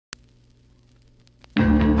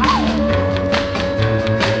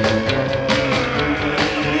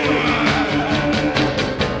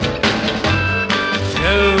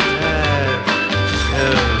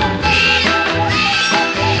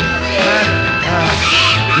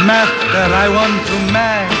Master, I want to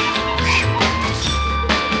mash.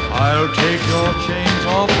 I'll take your chains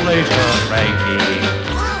off later, Frankie.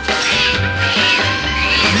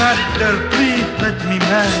 Master, please let me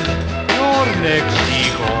mash. Your next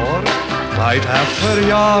Igor might have for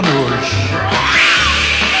Janusz.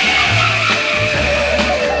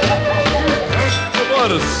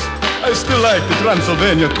 Boris, I still like the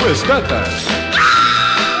Transylvania twist better.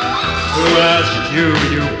 Who asked you,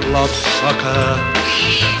 you bloodsucker?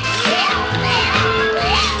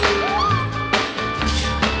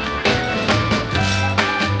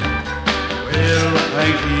 Well,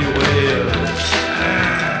 Frankie, well.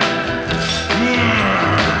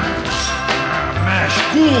 Mash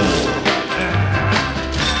cool.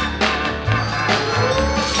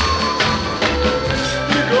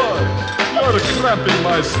 God, you're cramping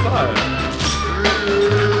my style.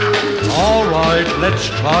 All right, let's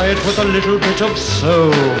try it with a little bit of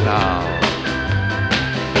soul now.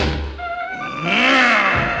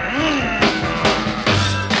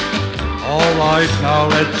 All right, now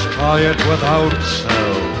let's try it without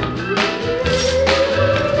soul.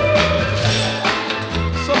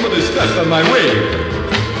 Somebody stepped on my way.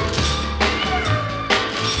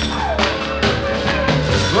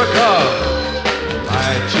 Look out,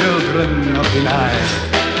 my children of the night.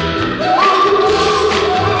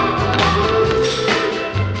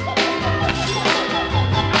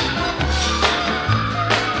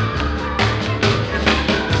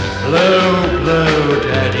 Blow, blow,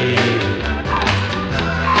 Daddy.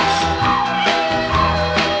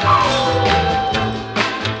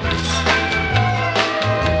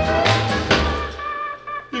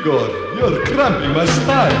 Igor, you're cramping my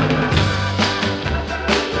style.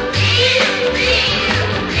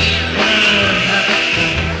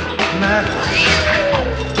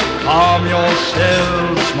 Calm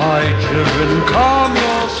yourselves, my children, calm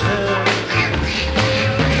yourselves.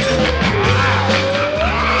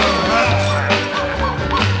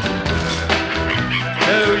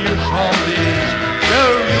 Go, you zombies, go,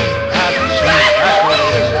 you bats and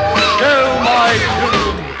hackers, go, my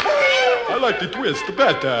children. I like the twist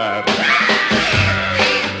better.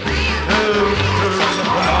 Go, children of the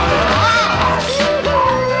night.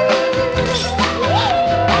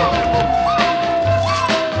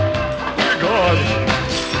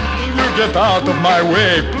 Get out of my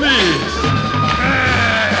way, please!